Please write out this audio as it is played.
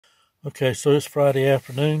Okay, so it's Friday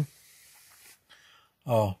afternoon.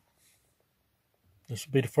 This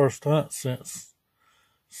will be the first hunt since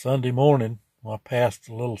Sunday morning when I passed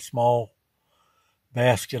a little small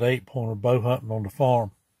basket 8-pointer bow hunting on the farm.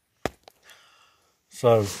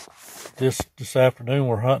 So this afternoon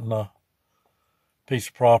we're hunting a piece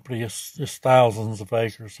of property. It's thousands of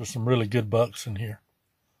acres. There's some really good bucks in here.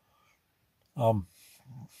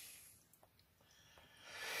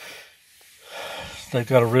 They've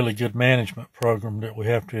got a really good management program that we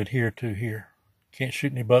have to adhere to here. Can't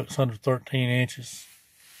shoot any bucks under 13 inches.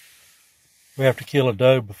 We have to kill a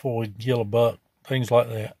doe before we can kill a buck, things like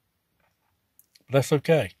that. But that's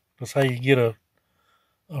okay. That's how you get a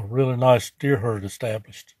really nice deer herd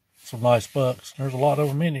established. Some nice bucks. There's a lot of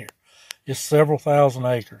them in here. It's several thousand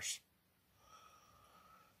acres.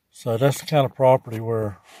 So that's the kind of property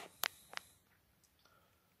where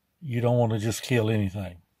you don't want to just kill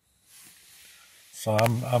anything. So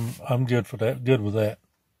I'm good for that. Good with that.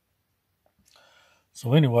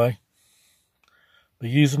 So anyway, be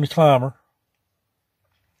using the climber.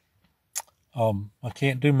 I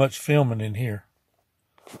can't do much filming in here.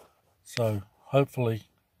 So hopefully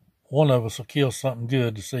one of us will kill something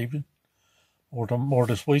good this evening or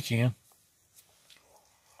this weekend.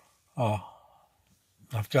 I've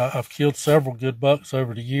killed several good bucks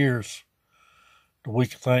over the years. The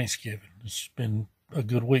week of Thanksgiving, it's been a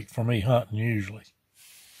good week for me hunting usually.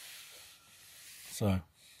 So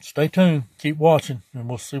stay tuned, keep watching, and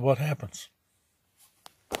we'll see what happens.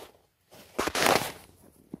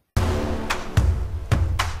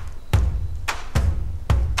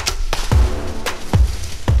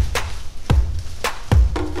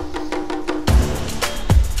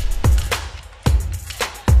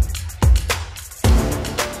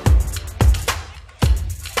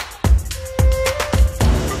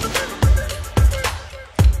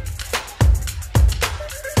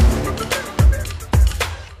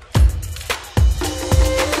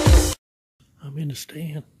 I'm in the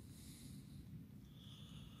stand.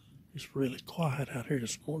 It's really quiet out here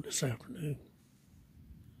this afternoon.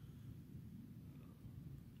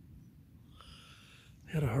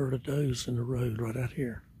 Had a herd of does in the road right out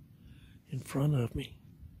here in front of me,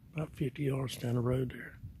 about 50 yards down the road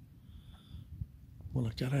there. When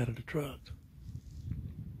I got out of the truck,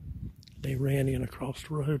 they ran in across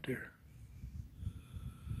the road there.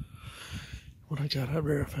 When I got up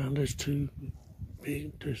there, I found there's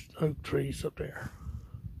there's oak trees up there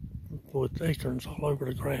with acorns all over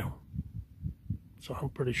the ground. So I'm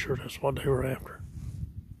pretty sure that's what they were after.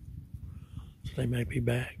 So they may be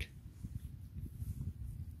back.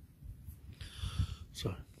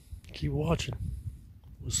 So keep watching.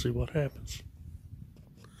 We'll see what happens.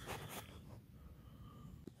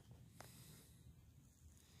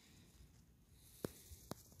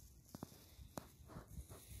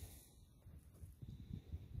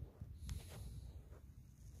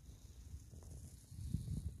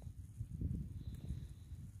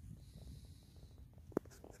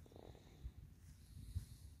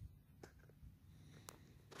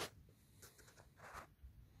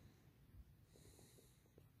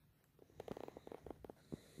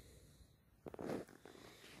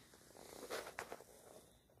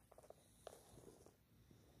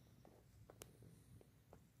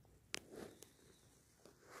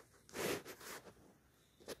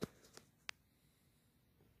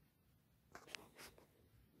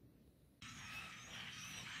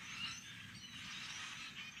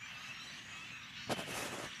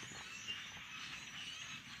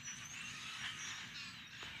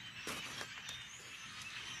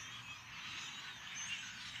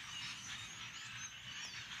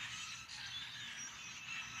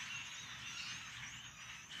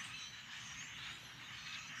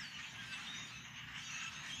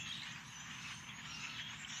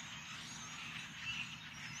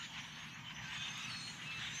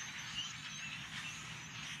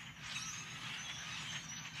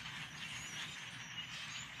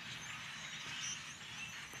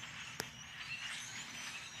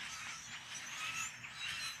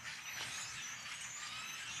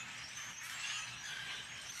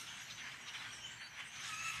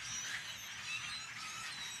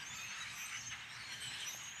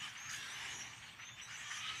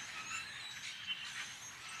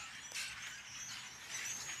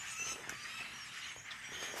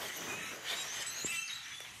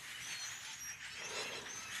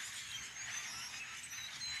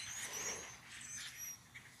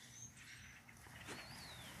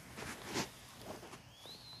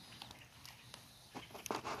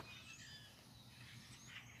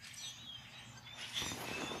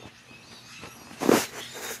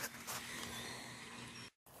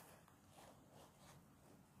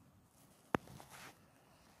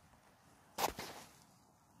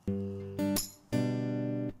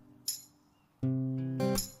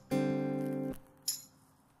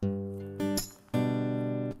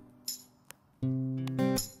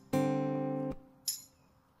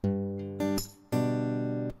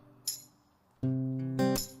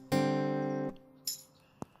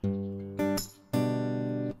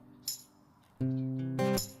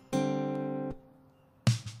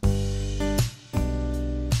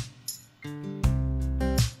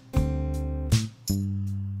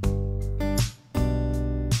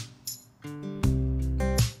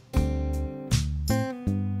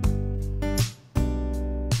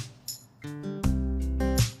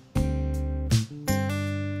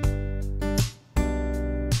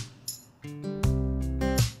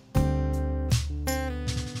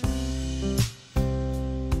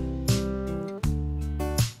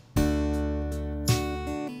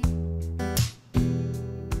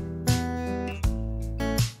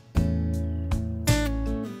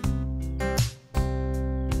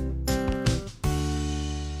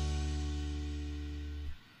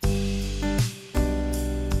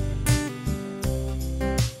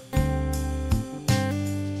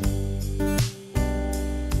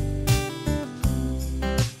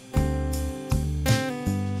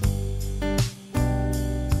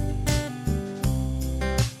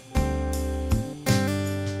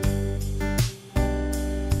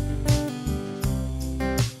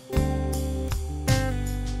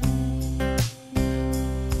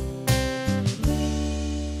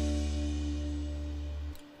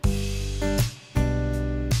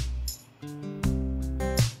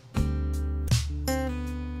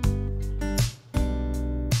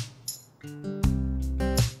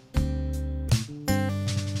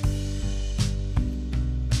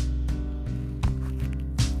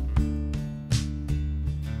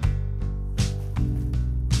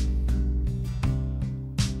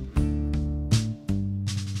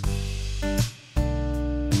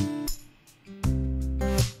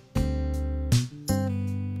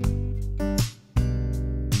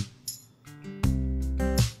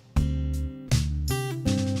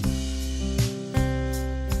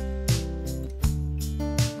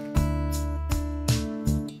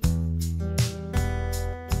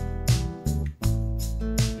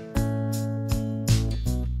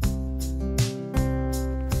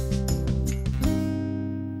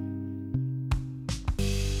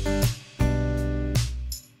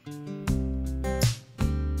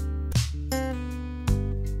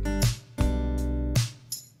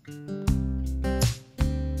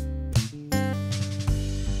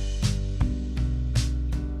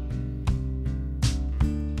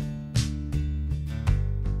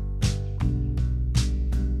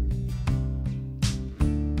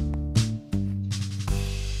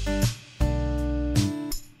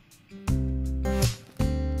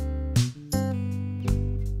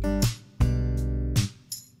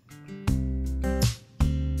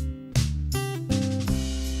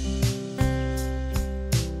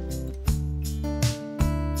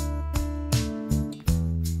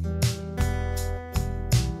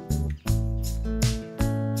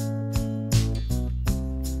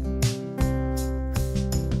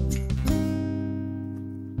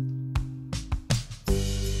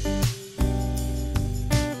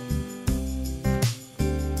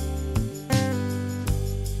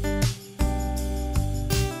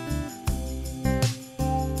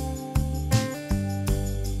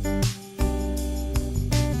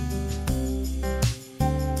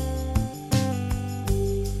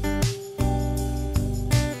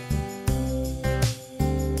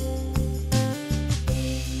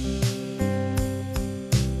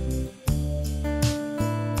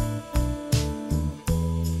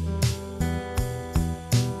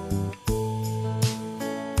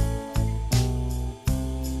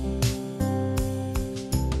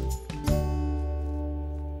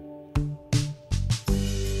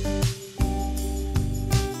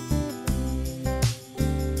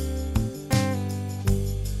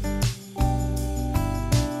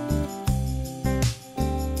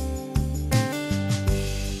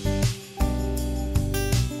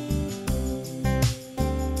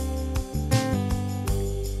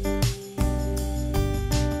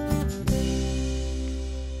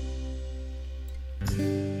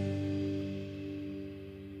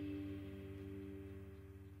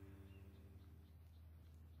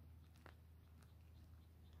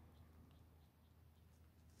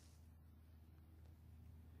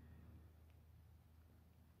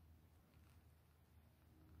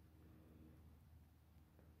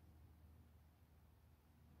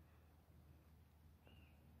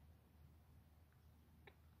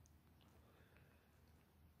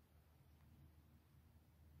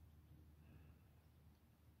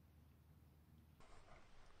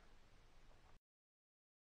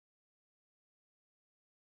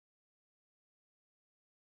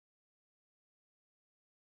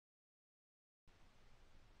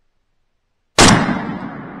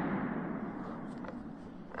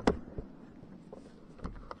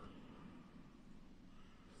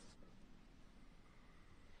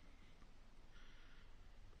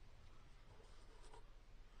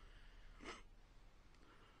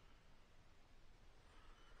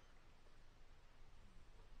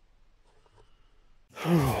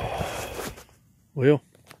 Well,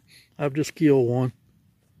 I've just killed one.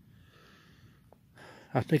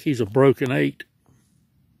 I think he's a broken 8.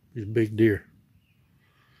 He's a big deer.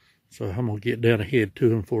 So I'm going to get down ahead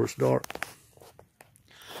to him before it's dark.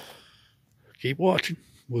 Keep watching.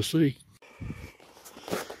 We'll see.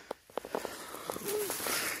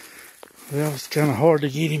 Well, it's kind of hard to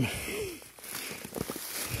get him.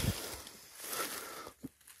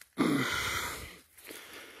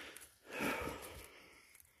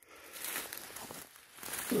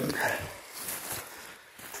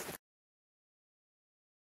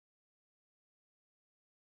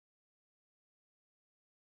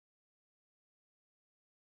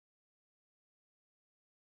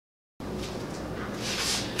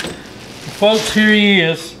 Folks, here he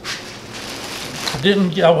is.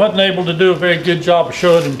 I wasn't able to do a very good job of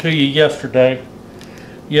showing him to you yesterday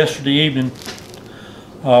evening,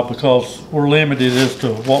 because we're limited as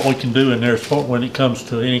to what we can do in there when it comes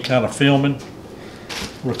to any kind of filming,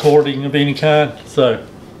 recording of any kind. So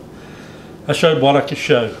I showed what I could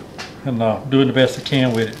show, and doing the best I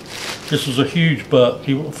can with it. This was a huge buck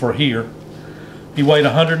for here. He weighed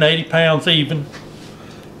 180 pounds even.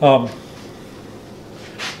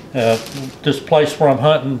 This place where I'm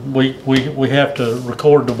hunting, we have to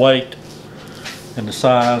record the weight and the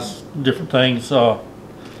size, different things.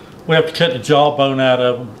 We have to cut the jawbone out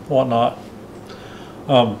of them, whatnot.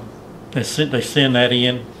 They send that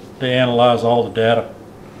in. They analyze all the data,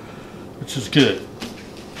 which is good.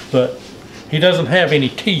 But he doesn't have any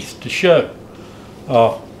teeth to show.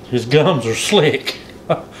 His gums are slick.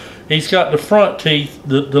 He's got the front teeth,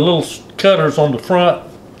 the little cutters on the front.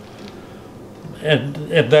 And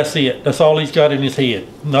that's it. That's all he's got in his head.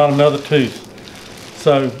 Not another tooth.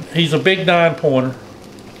 So he's a big 9-pointer.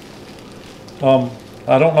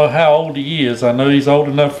 I don't know how old he is. I know he's old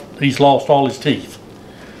enough. He's lost all his teeth.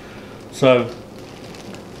 So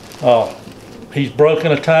he's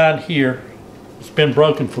broken a tine here. It's been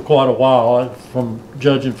broken for quite a while, from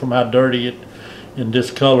judging from how dirty and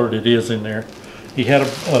discolored it is in there. He had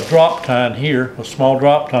a drop tine here, a small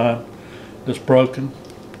drop tine that's broken.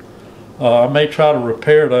 I may try to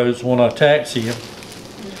repair those when I taxi him.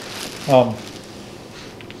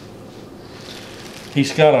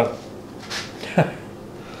 He's got a,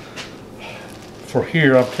 for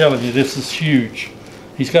here, I'm telling you, this is huge.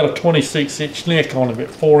 He's got a 26-inch neck on him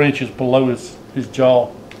at 4 inches below his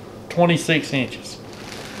jaw. 26 inches.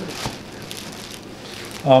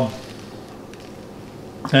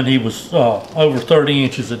 And he was over 30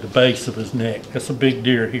 inches at the base of his neck. That's a big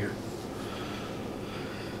deer here.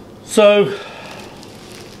 So,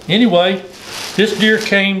 anyway, this deer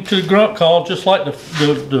came to the grunt call just like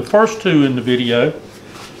the first two in the video.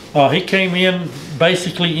 He came in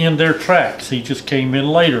basically in their tracks. He just came in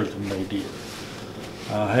later than they did.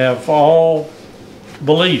 I have all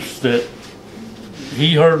beliefs that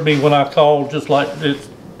he heard me when I called, just like this,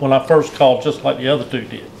 when I first called, just like the other two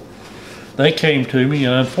did. They came to me,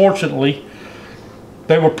 and unfortunately,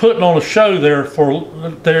 they were putting on a show there at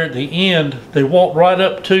the end. They walked right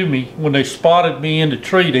up to me. When they spotted me in the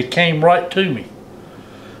tree, they came right to me.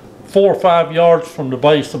 4 or 5 yards from the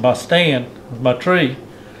base of my stand, of my tree,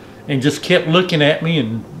 and just kept looking at me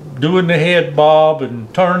and doing the head bob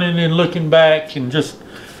and turning and looking back, and just,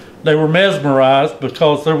 they were mesmerized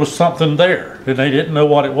because there was something there and they didn't know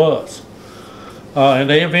what it was. And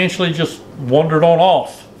they eventually just wandered on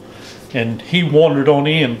off, and he wandered on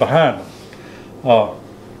in behind them.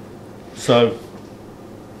 So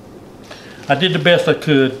I did the best I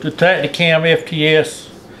could. The Tacticam FTS,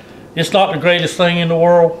 it's not the greatest thing in the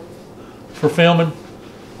world for filming,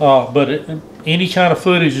 but any kind of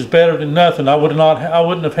footage is better than nothing. I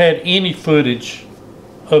wouldn't have had any footage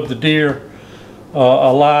of the deer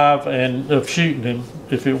alive and of shooting him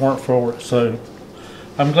if it weren't for it. So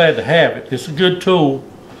I'm glad to have it. It's a good tool,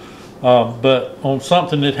 but on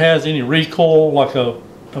something that has any recoil, like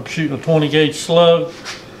I'm shooting a 20 gauge slug,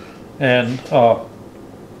 and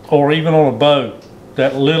or even on a bow,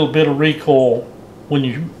 that little bit of recoil when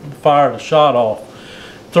you fire the shot off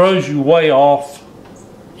throws you way off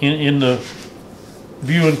in the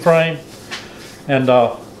viewing frame. And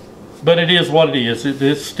but it is what it is.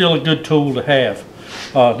 It's still a good tool to have.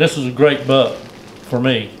 This is a great buck for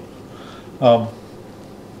me.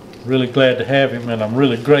 Really glad to have him, and I'm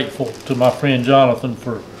really grateful to my friend Jonathan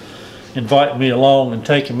for inviting me along and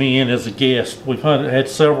taking me in as a guest. We've had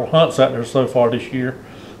several hunts out there so far this year.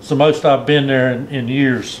 It's the most I've been there in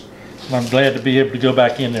years, and I'm glad to be able to go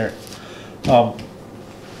back in there. And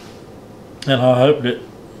I hope that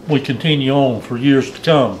we continue on for years to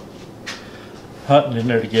come, hunting in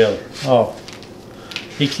there together.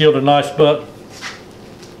 He killed a nice buck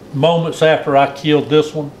moments after I killed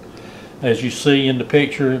this one, as you see in the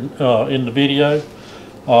picture in the video.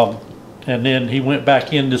 And then he went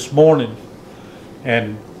back in this morning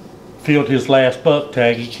and filled his last buck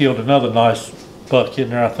tag. He killed another nice buck in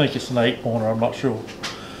there. I think it's an 8-pointer, I'm not sure.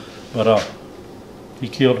 But he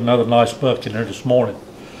killed another nice buck in there this morning.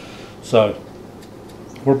 So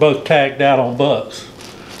we're both tagged out on bucks.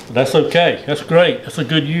 But that's okay. That's great. That's a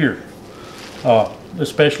good year.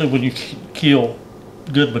 Especially when you kill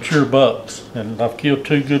good mature bucks. And I've killed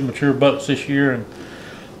 2 good mature bucks this year, and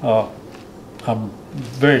I'm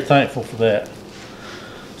very thankful for that.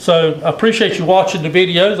 So I appreciate you watching the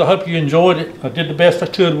videos. I hope you enjoyed it. I did the best I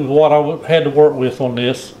could with what I had to work with on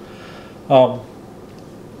this.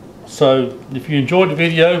 So if you enjoyed the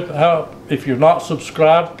video, if you're not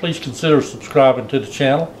subscribed, please consider subscribing to the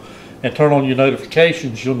channel and turn on your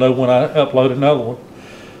notifications. You'll know when I upload another one.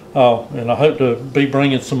 And I hope to be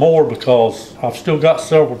bringing some more, because I've still got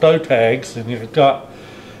several doe tags, and I've got,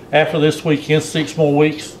 after this weekend, 6 more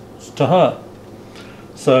weeks to hunt.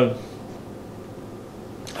 So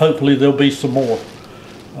hopefully there'll be some more.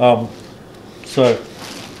 So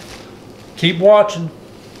keep watching,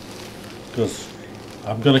 because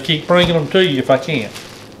I'm going to keep bringing them to you if I can.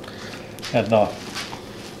 And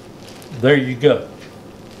there you go.